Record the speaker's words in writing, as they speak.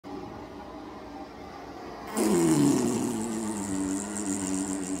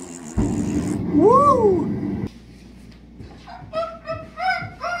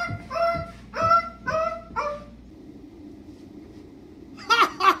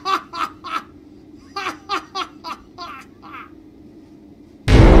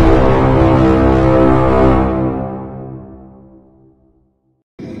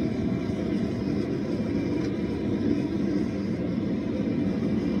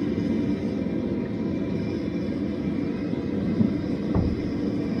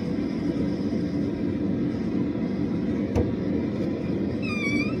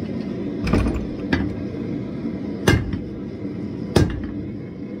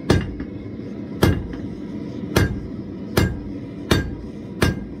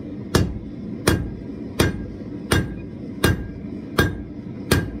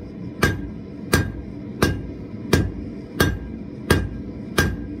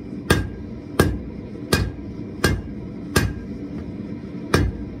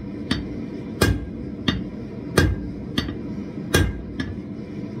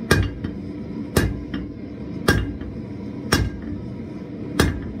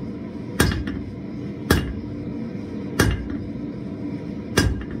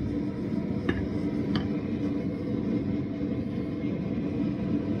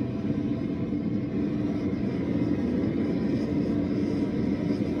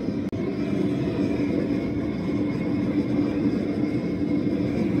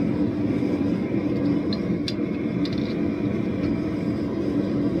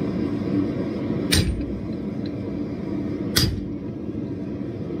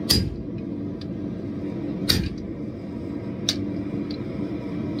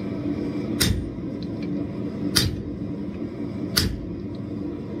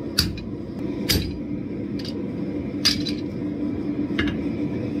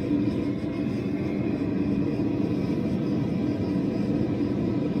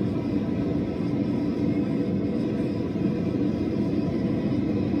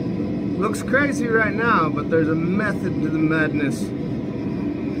Looks crazy right now, but there's a method to the madness.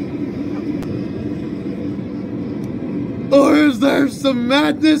 Or is there some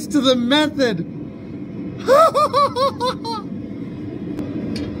madness to the method?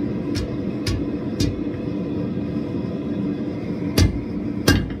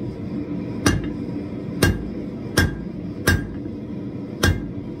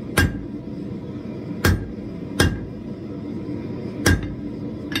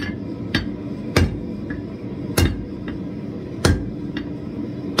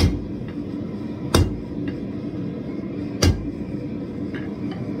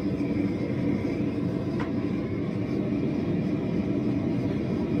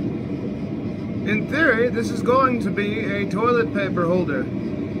 In theory, this is going to be a toilet paper holder.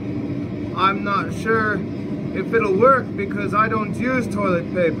 I'm not sure if it'll work because I don't use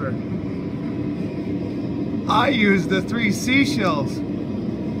toilet paper. I use the 3 seashells.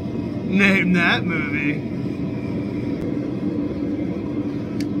 Name that movie.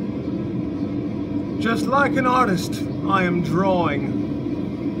 Just like an artist, I am drawing.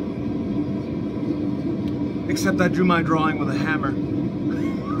 Except I drew my drawing with a hammer.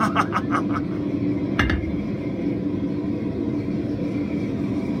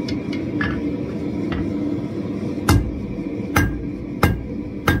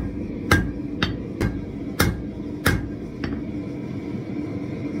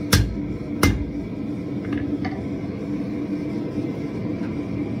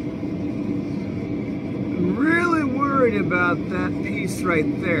 About that piece right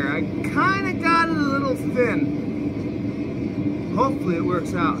there. I kind of got it a little thin. Hopefully it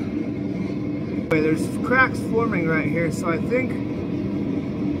works out. Anyway, there's cracks forming right here, so I think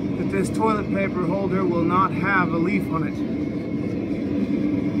that this toilet paper holder will not have a leaf on it.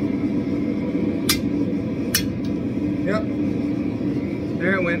 Yep.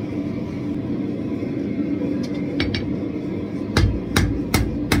 There it went.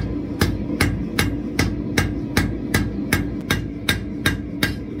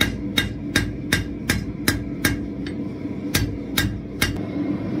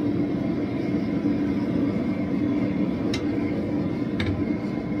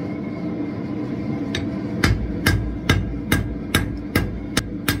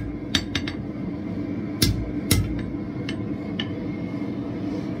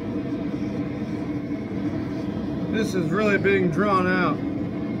 This is really being drawn out.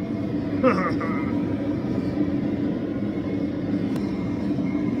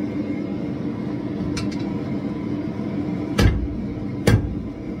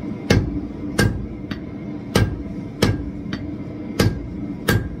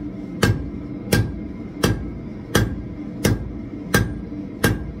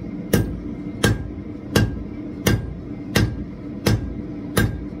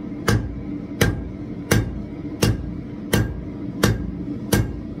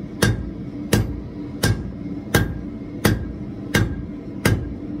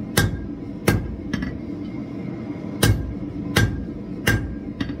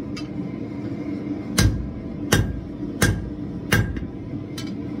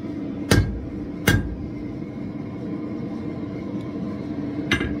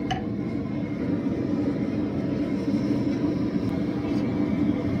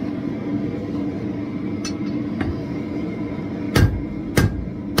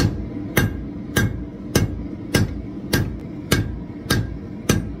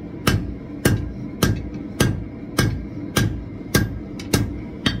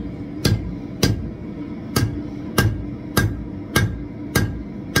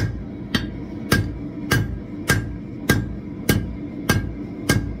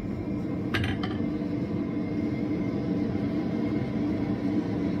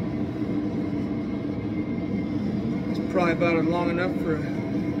 about it long enough for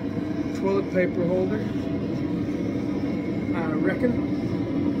a toilet paper holder, I reckon.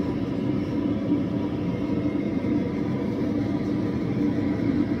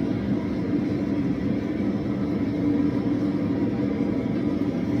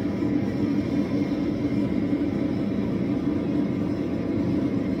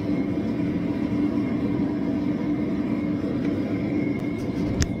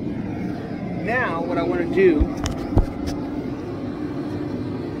 Now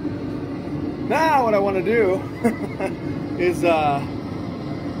what I want to do is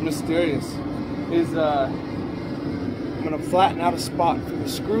mysterious. I'm gonna flatten out a spot for the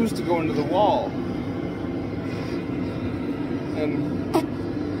screws to go into the wall. And look.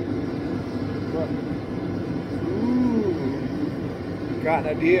 Ooh. Got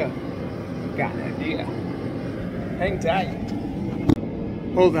an idea. Hang tight.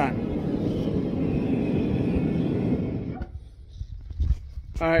 Hold on.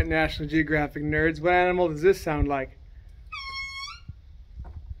 Alright, National Geographic nerds, what animal does this sound like?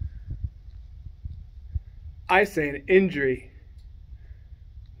 I say an injury.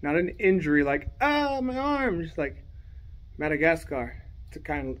 Not an injury like, ah, my arm, just like Madagascar. It's a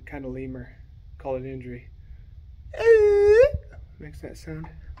kind of lemur. Call it an injury. Makes that sound.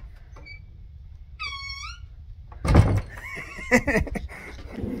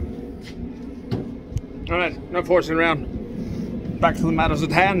 Alright, no forcing around. Back to the matters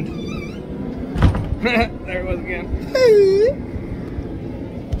at hand. There it was again.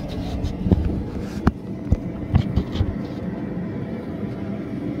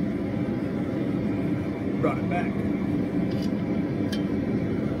 Brought it back.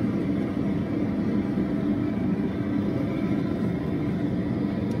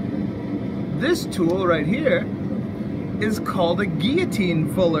 This tool right here is called a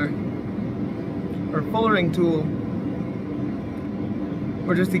guillotine fuller, or fullering tool.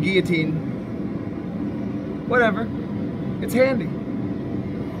 Or just a guillotine. Whatever. It's handy.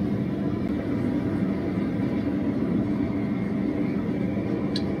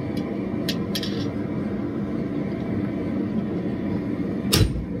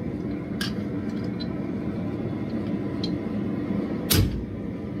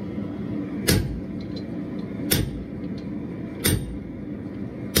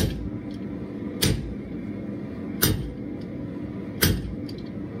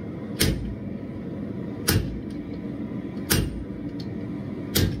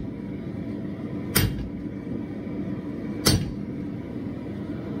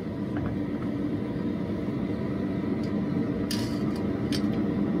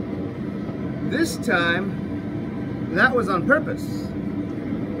 This time, that was on purpose.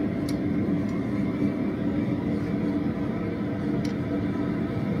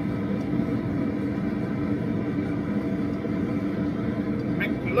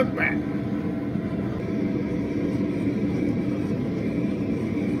 Make me look bad.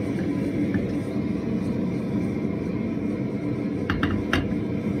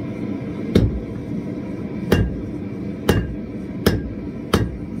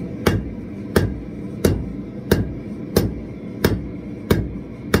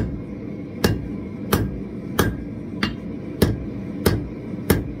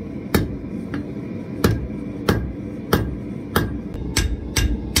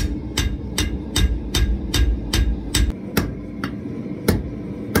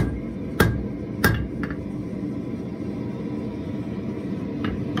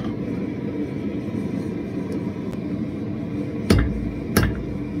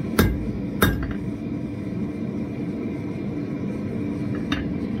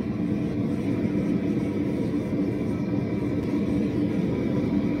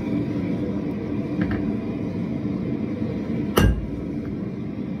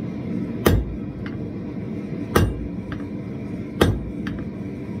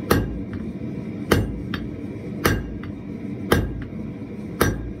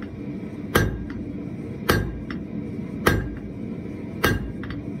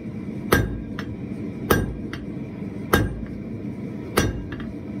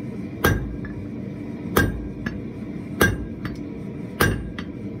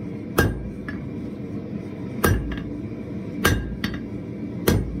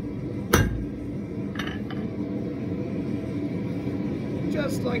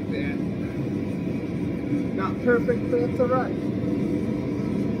 Just like that. Not perfect, but it's alright.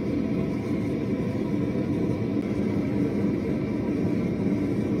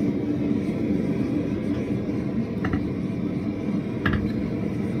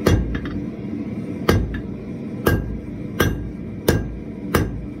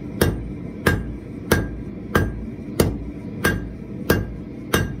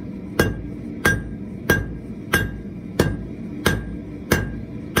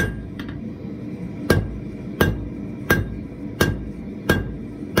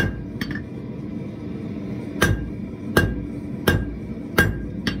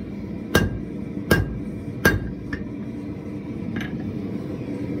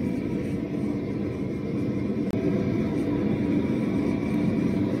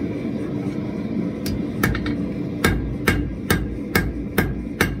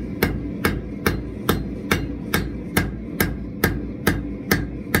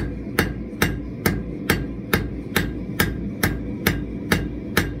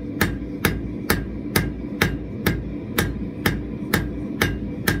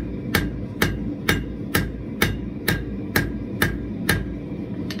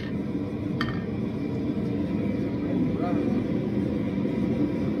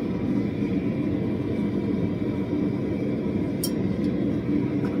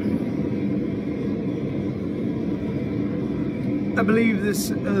 I believe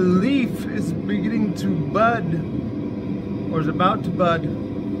this leaf is beginning to bud, or is about to bud.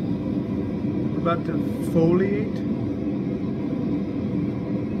 We're about to foliate.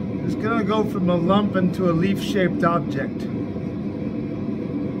 It's gonna go from a lump into a leaf-shaped object.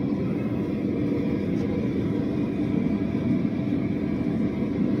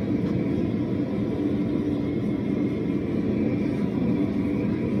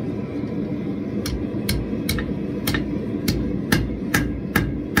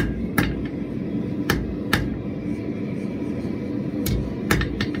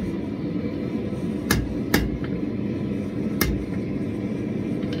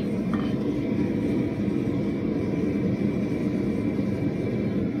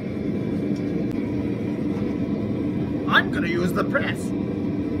 I'm going to use the press.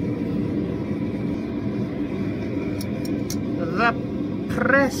 The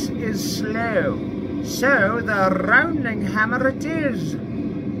press is slow, so the rounding hammer it is.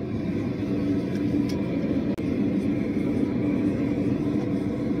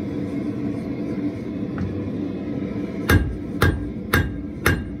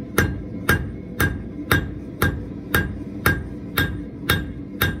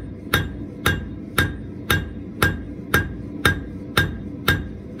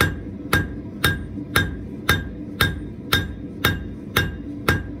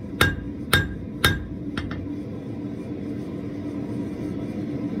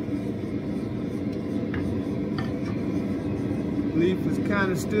 Leaf is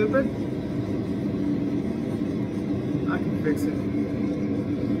kind of stupid. I can fix it,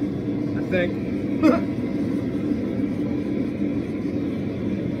 I think.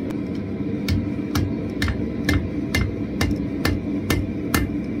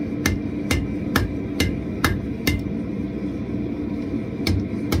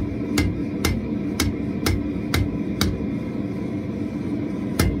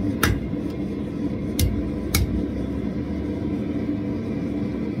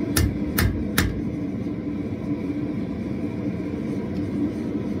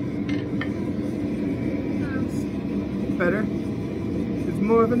 Better. It's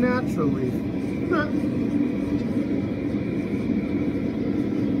more of a natural leaf.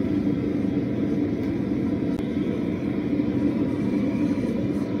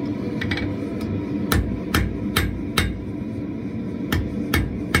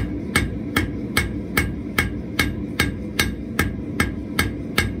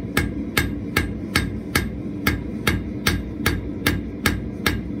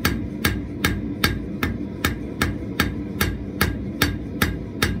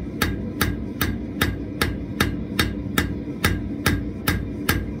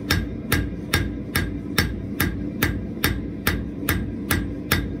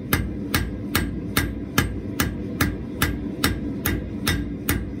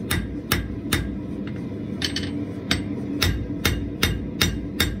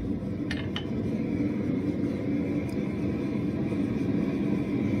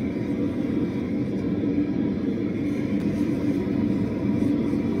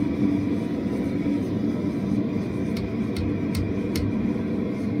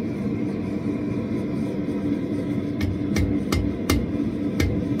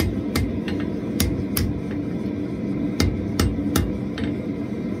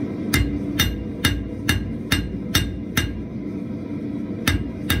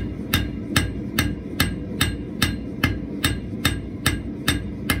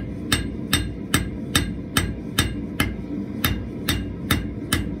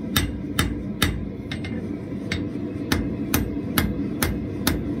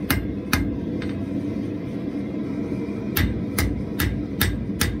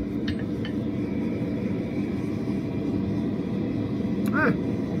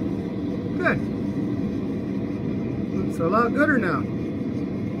 Good. Looks a lot gooder now.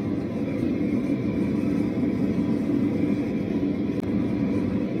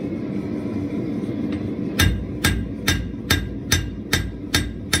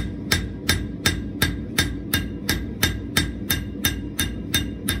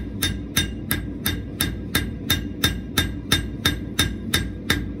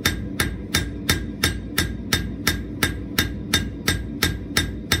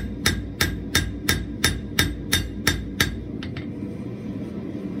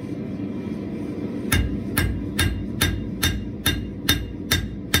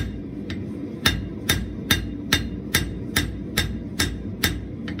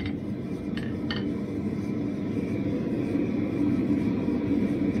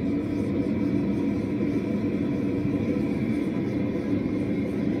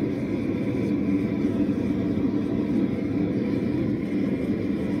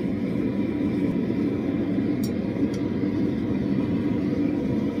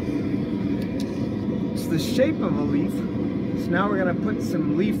 shape of a leaf. So now we're going to put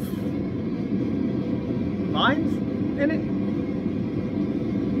some leaf lines in it.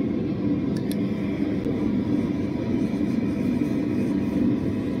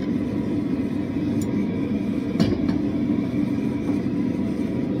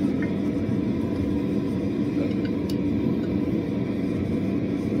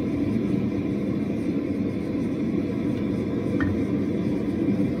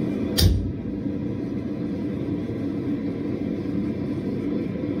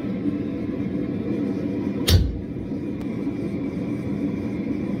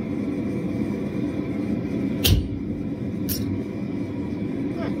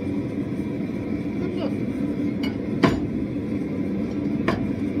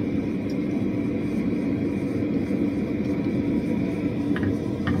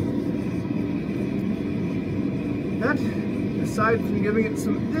 That, aside from giving it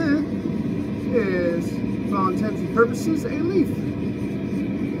some is, for all intents and purposes, a leaf.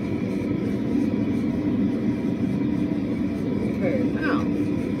 Okay, now.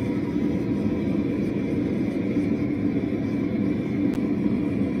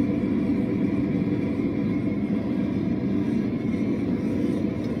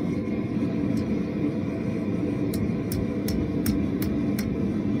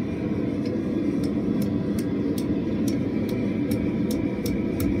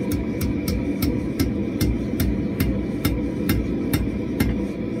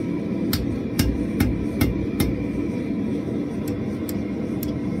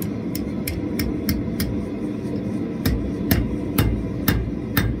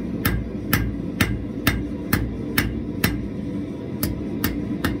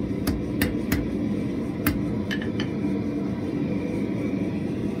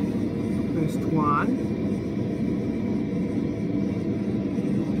 Twine.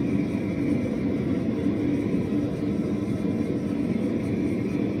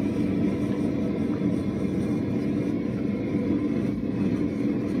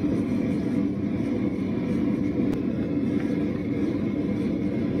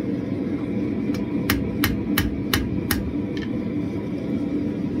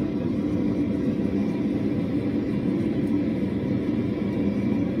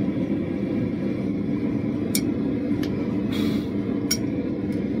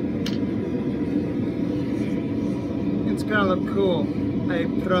 It's gonna look cool, I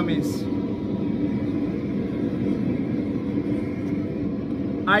promise.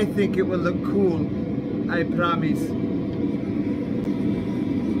 I think it will look cool, I promise.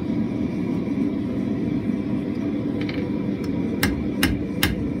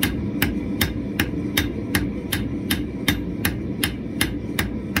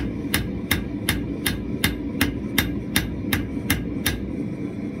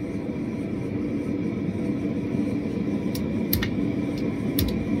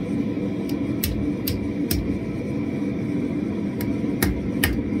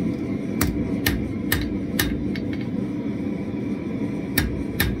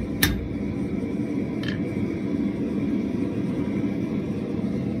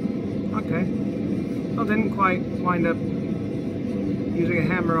 Okay. Well, didn't quite wind up using a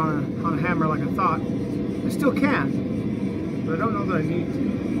hammer on a hammer like I thought. I still can, but I don't know that I need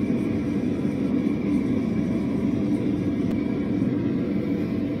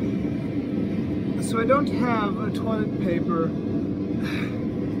to. So I don't have a toilet paper.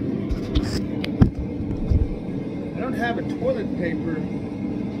 I don't have a toilet paper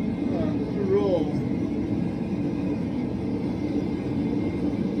roll.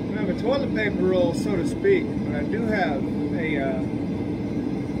 A toilet paper roll, so to speak, but I do have a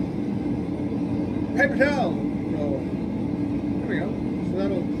paper towel roll. There we go. So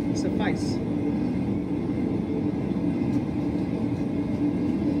that'll suffice.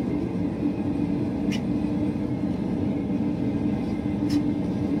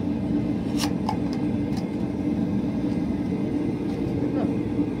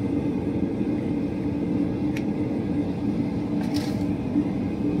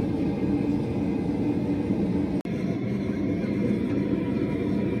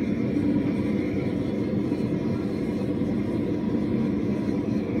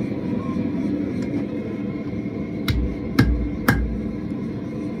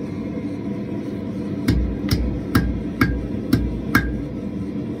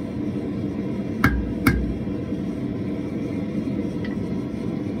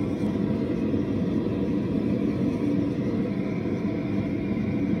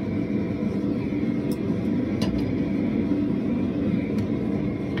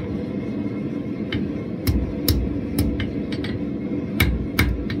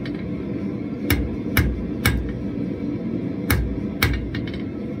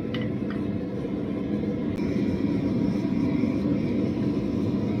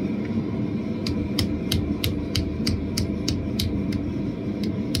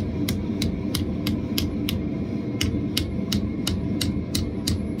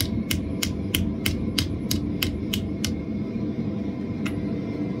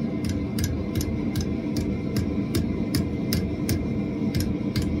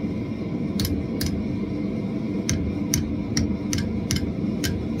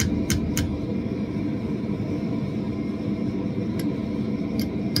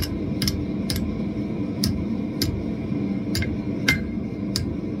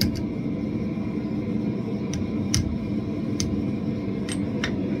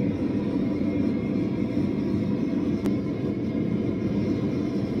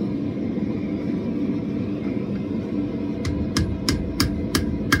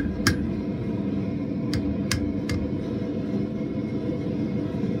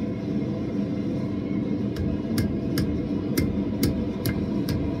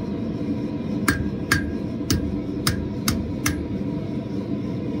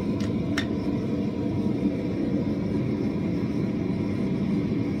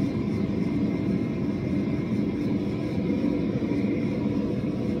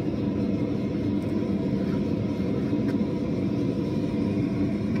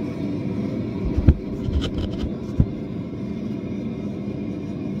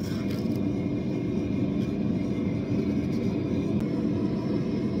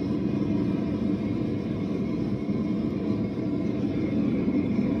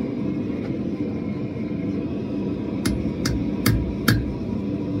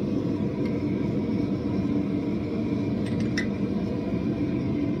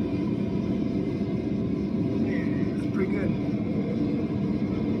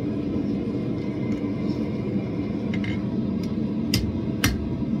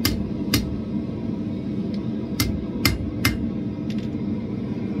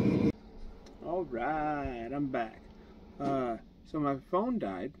 Alright, I'm back. So my phone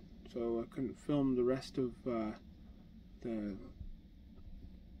died, so I couldn't film the rest of the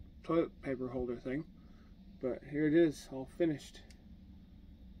toilet paper holder thing. But here it is, all finished.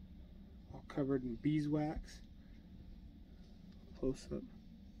 All covered in beeswax. Close up.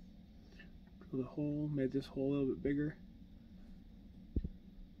 Drilled a hole, made this hole a little bit bigger.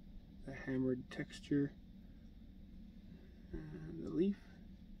 The hammered texture. And the leaf.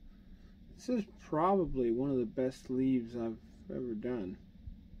 This is probably one of the best leaves I've ever done.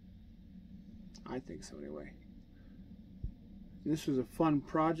 I think so anyway. This was a fun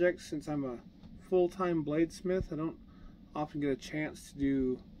project. Since I'm a full-time bladesmith, I don't often get a chance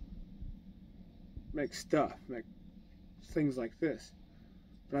to make things like this.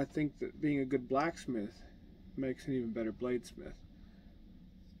 But I think that being a good blacksmith makes an even better bladesmith.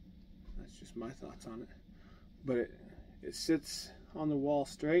 That's just my thoughts on it. But it sits on the wall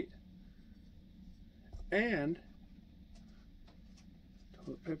straight, and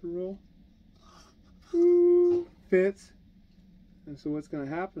toilet paper roll fits. And so what's going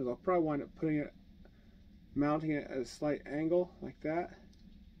to happen is I'll probably wind up mounting it at a slight angle like that,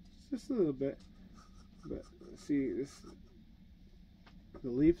 just a little bit. But see, the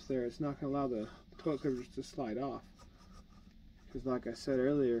leaf there, it's not going to allow the toilet paper to slide off, because like I said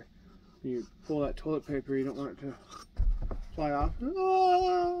earlier, when you pull that toilet paper, you don't want it to fly off.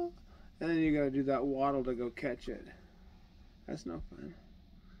 And then you got to do that waddle to go catch it. That's no fun.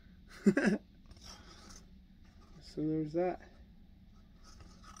 So there's that.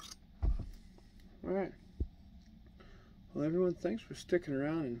 Alright. Well, everyone, thanks for sticking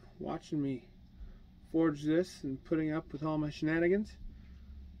around and watching me forge this and putting up with all my shenanigans.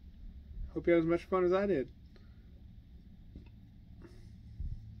 Hope you had as much fun as I did.